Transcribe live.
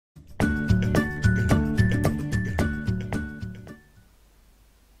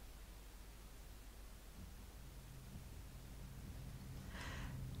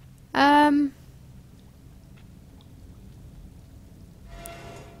Um.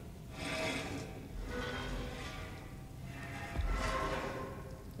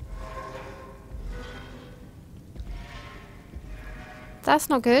 That's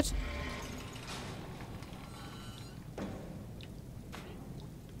not good.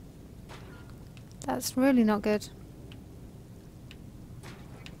 That's really not good.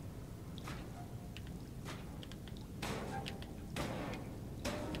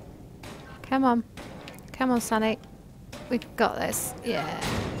 Come on. Come on, Sunny. We've got this. Yeah.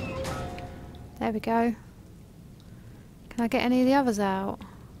 There we go. Can I get any of the others out?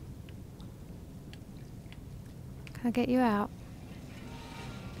 Can I get you out?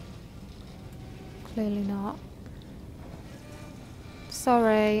 Clearly not.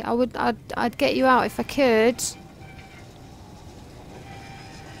 Sorry. I'd get you out if I could.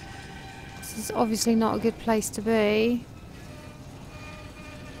 This is obviously not a good place to be.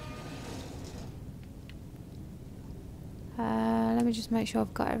 Let me just make sure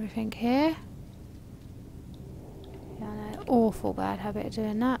I've got everything here. Yeah, I know, awful bad habit of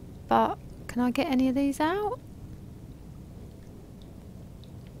doing that. But can I get any of these out?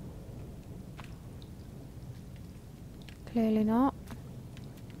 Clearly not.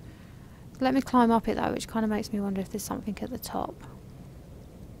 Let me climb up it though, which kind of makes me wonder if there's something at the top.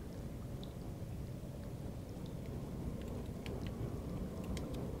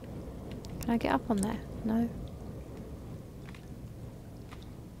 Can I get up on there? No.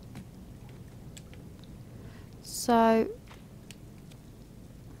 So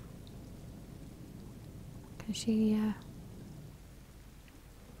can she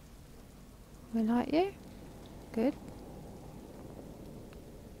we like you? Good.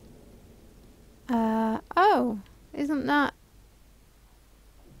 Oh, isn't that...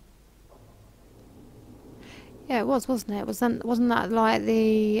 Yeah, it was, wasn't it? Wasn't that like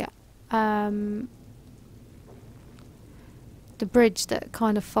the bridge that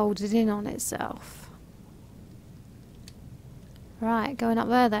kind of folded in on itself? Right, going up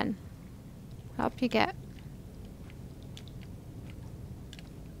there then. Up you get.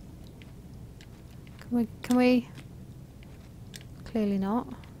 Can we? Clearly not.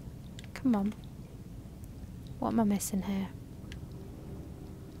 Come on. What am I missing here?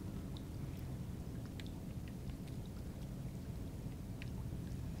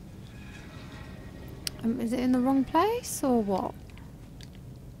 Is it in the wrong place or what?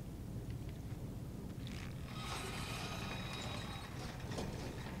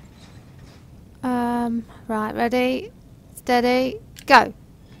 Right, ready, steady, go.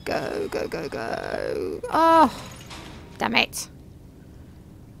 Go, go, go, go. Oh, damn it.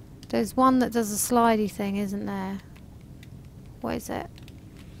 There's one that does a slidey thing, isn't there? What is it?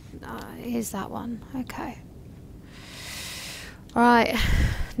 Here's that one. Okay. Right.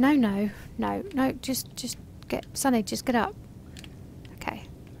 No. Just get... Sunny, just get up. Okay.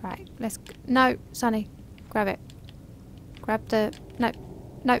 Right. Let's... No, Sunny. Grab it. Grab the... No.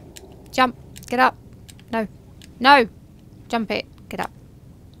 Jump. Get up. No. Jump it. Get up.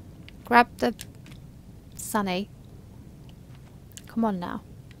 Grab the... Sunny. Come on now.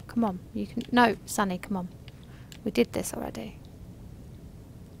 Come on. You can... No, Sunny, come on. We did this already.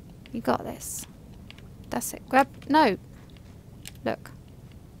 You got this. That's it. Grab... No. Look.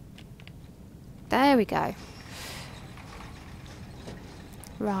 There we go.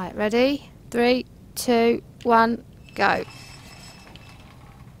 Right, ready? 3, 2, 1, go.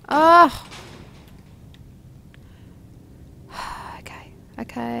 Oh!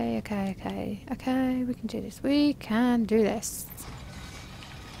 Okay, we can do this. We can do this.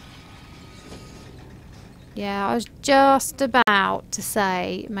 Yeah, I was just about to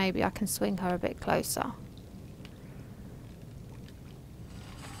say maybe I can swing her a bit closer.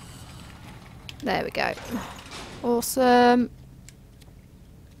 There we go. Awesome.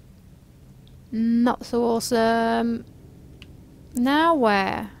 Not so awesome. Now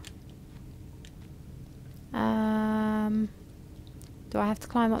where? Do I have to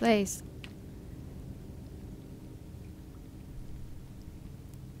climb up these?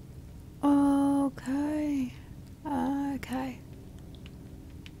 Okay. Okay.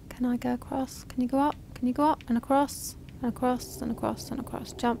 Can I go across? Can you go up? Can you go up and across? And across and across and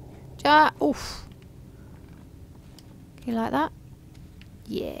across. Jump. Oof. You like that?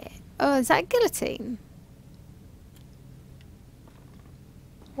 Yeah. Oh, is that guillotine?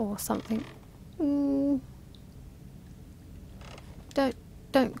 Or something. Ooh.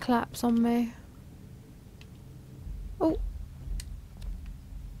 Don't collapse on me. Oh.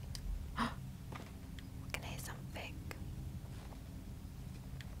 I can hear something.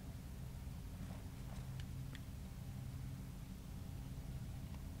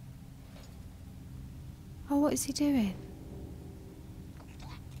 what is he doing?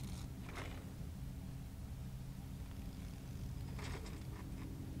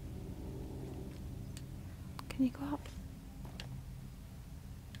 Can you go up?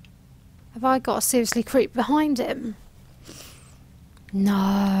 Have I got to seriously creep behind him?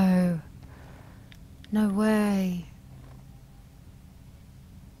 No. No way.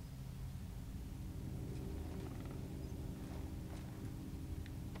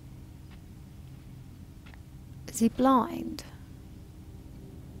 Is he blind?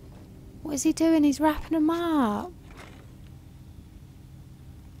 What is he doing? He's wrapping them up.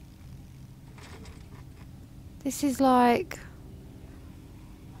 This is like...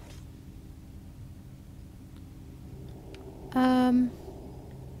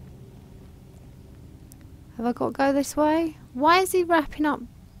 Have I got to go this way? Why is he wrapping up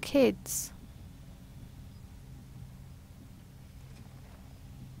kids?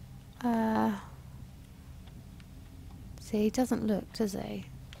 See, he doesn't look, does he?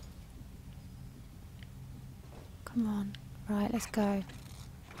 Come on. Right, let's go. I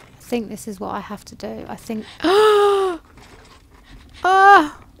think this is what I have to do. I think... Ah!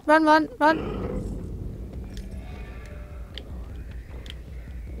 Run, run, run!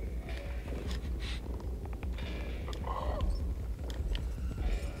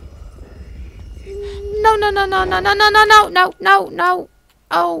 No, no, no, no, no, no, no, no, no, no, no, no.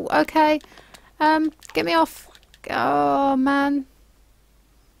 Oh, okay. Get me off. Oh, man.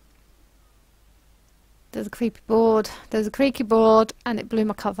 There's a creepy board. There's a creaky board, and it blew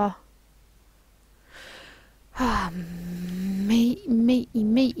my cover. Meaty, meaty,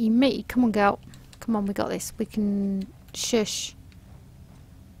 meaty, meaty. Come on, girl. Come on, we got this. We can... Shush.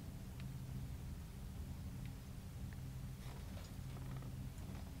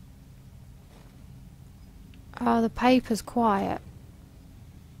 Oh, the paper's quiet.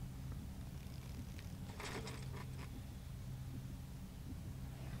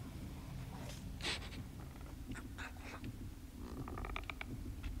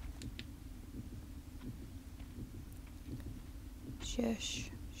 Shush.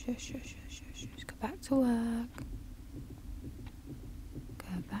 Shush, shush, shush, shush, shush. Go back to work.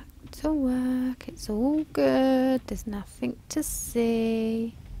 Go back to work. It's all good. There's nothing to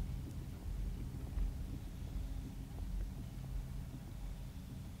see.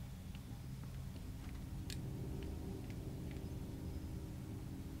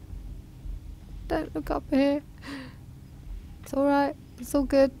 Don't look up here. It's alright. It's all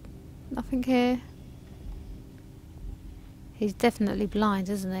good. Nothing here. He's definitely blind,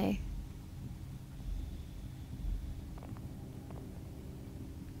 isn't he?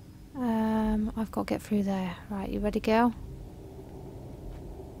 I've got to get through there. Right, you ready, girl?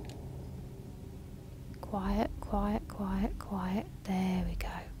 Quiet, quiet, quiet, quiet. There we go.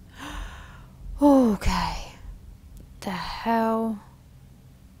 Okay. The hell...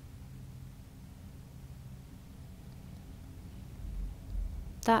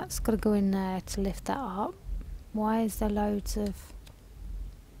 That's got to go in there to lift that up. Why is there loads of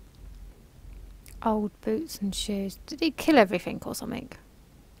old boots and shoes? Did he kill everything or something?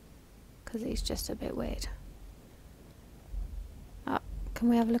 Because he's just a bit weird. Up. Can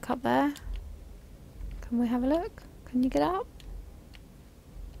we have a look up there? Can we have a look? Can you get up?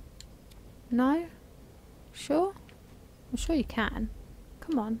 No? Sure? I'm sure you can.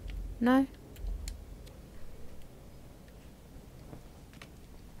 Come on. No?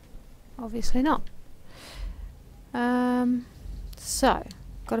 Obviously not. So,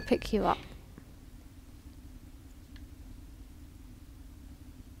 got to pick you up.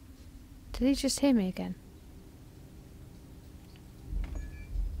 Did he just hear me again?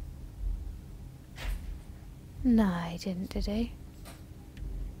 No, he didn't, did he?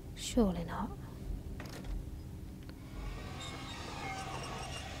 Surely not.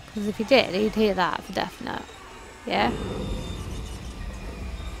 Because if he did, he'd hear that for definite. Yeah?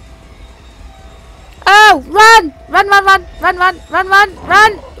 Oh! Run! Run, run, run! Run, run, run, run,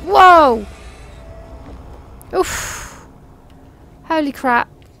 run! Whoa! Oof! Holy crap.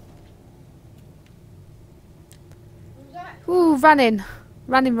 Ooh, running.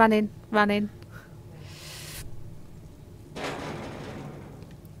 Running, running, running.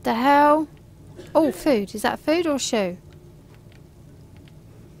 The hell? Oh, food. Is that food or a shoe?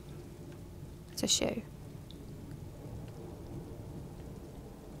 It's a shoe.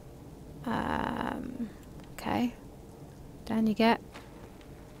 Okay. Down you get.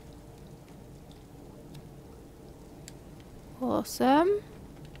 Awesome.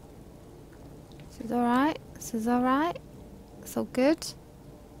 This is alright. This is alright. It's all good.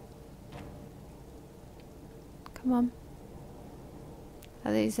 Come on.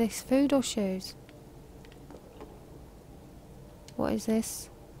 Are these food or shoes? What is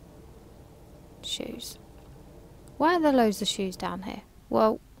this? Shoes. Why are there loads of shoes down here?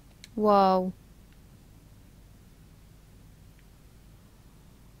 Whoa. Whoa.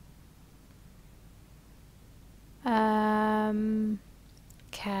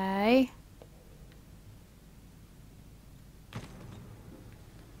 Okay.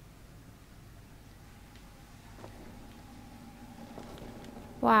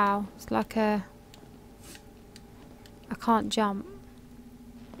 Wow, it's like a... I can't jump.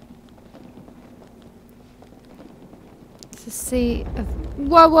 It's a sea of...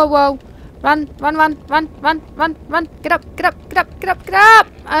 Whoa, whoa, whoa! Run, run, run, run, run, run, run! Get up, get up, get up, get up, get up!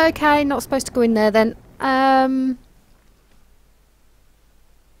 Okay, not supposed to go in there then.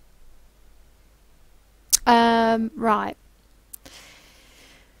 Right.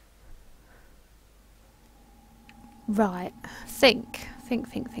 Right. Think.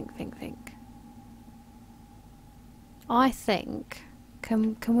 I think...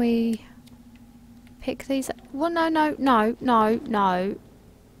 Can we... pick these up? Well, no.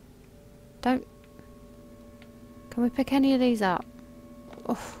 Don't... Can we pick any of these up?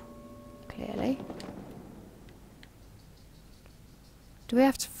 Oh, clearly. Do we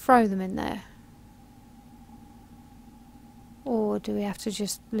have to throw them in there? Or do we have to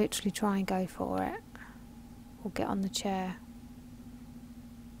just literally try and go for it? Or get on the chair?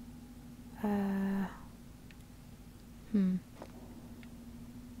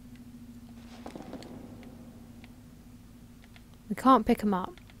 We can't pick them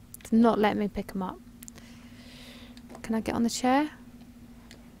up. It's not letting me pick them up. Can I get on the chair?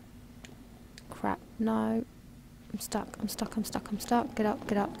 Crap, no. I'm stuck. Get up,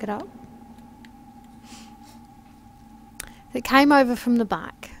 get up, get up. It came over from the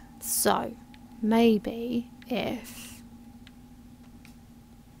back. So, maybe if...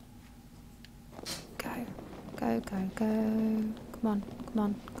 Go. Come on.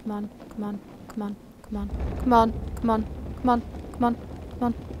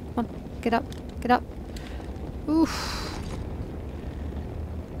 Get up. Oof.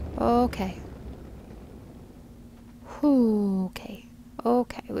 Okay.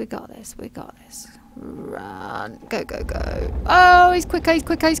 Okay, we got this. Run. Go. Oh, he's quicker.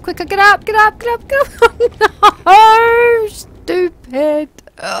 Get up. No, stupid.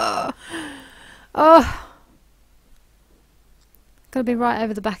 Oh. Gotta be right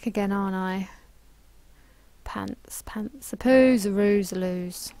over the back again, aren't I? Pants. A poos, a ruse, a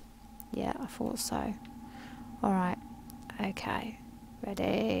lose. Yeah, I thought so. Alright. Okay.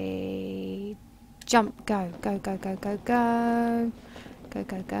 Ready. Jump. Go. Go. Get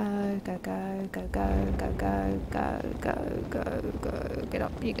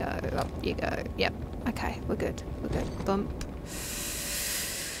up you go. Yep. Okay, we're good. Bump.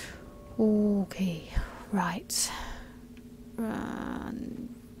 Okay. Right.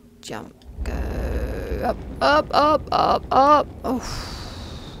 Run. Jump. Go. Up. Oh.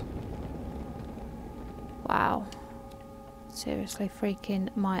 Wow. Seriously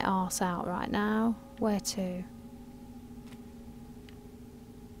freaking my arse out right now. Where to?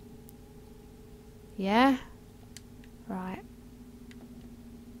 Yeah? Right.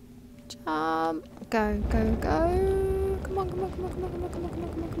 Jump. Go. Come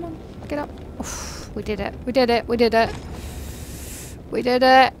on. Get up. Oof, we did it. We did it.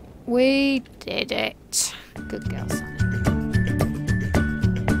 Good girls.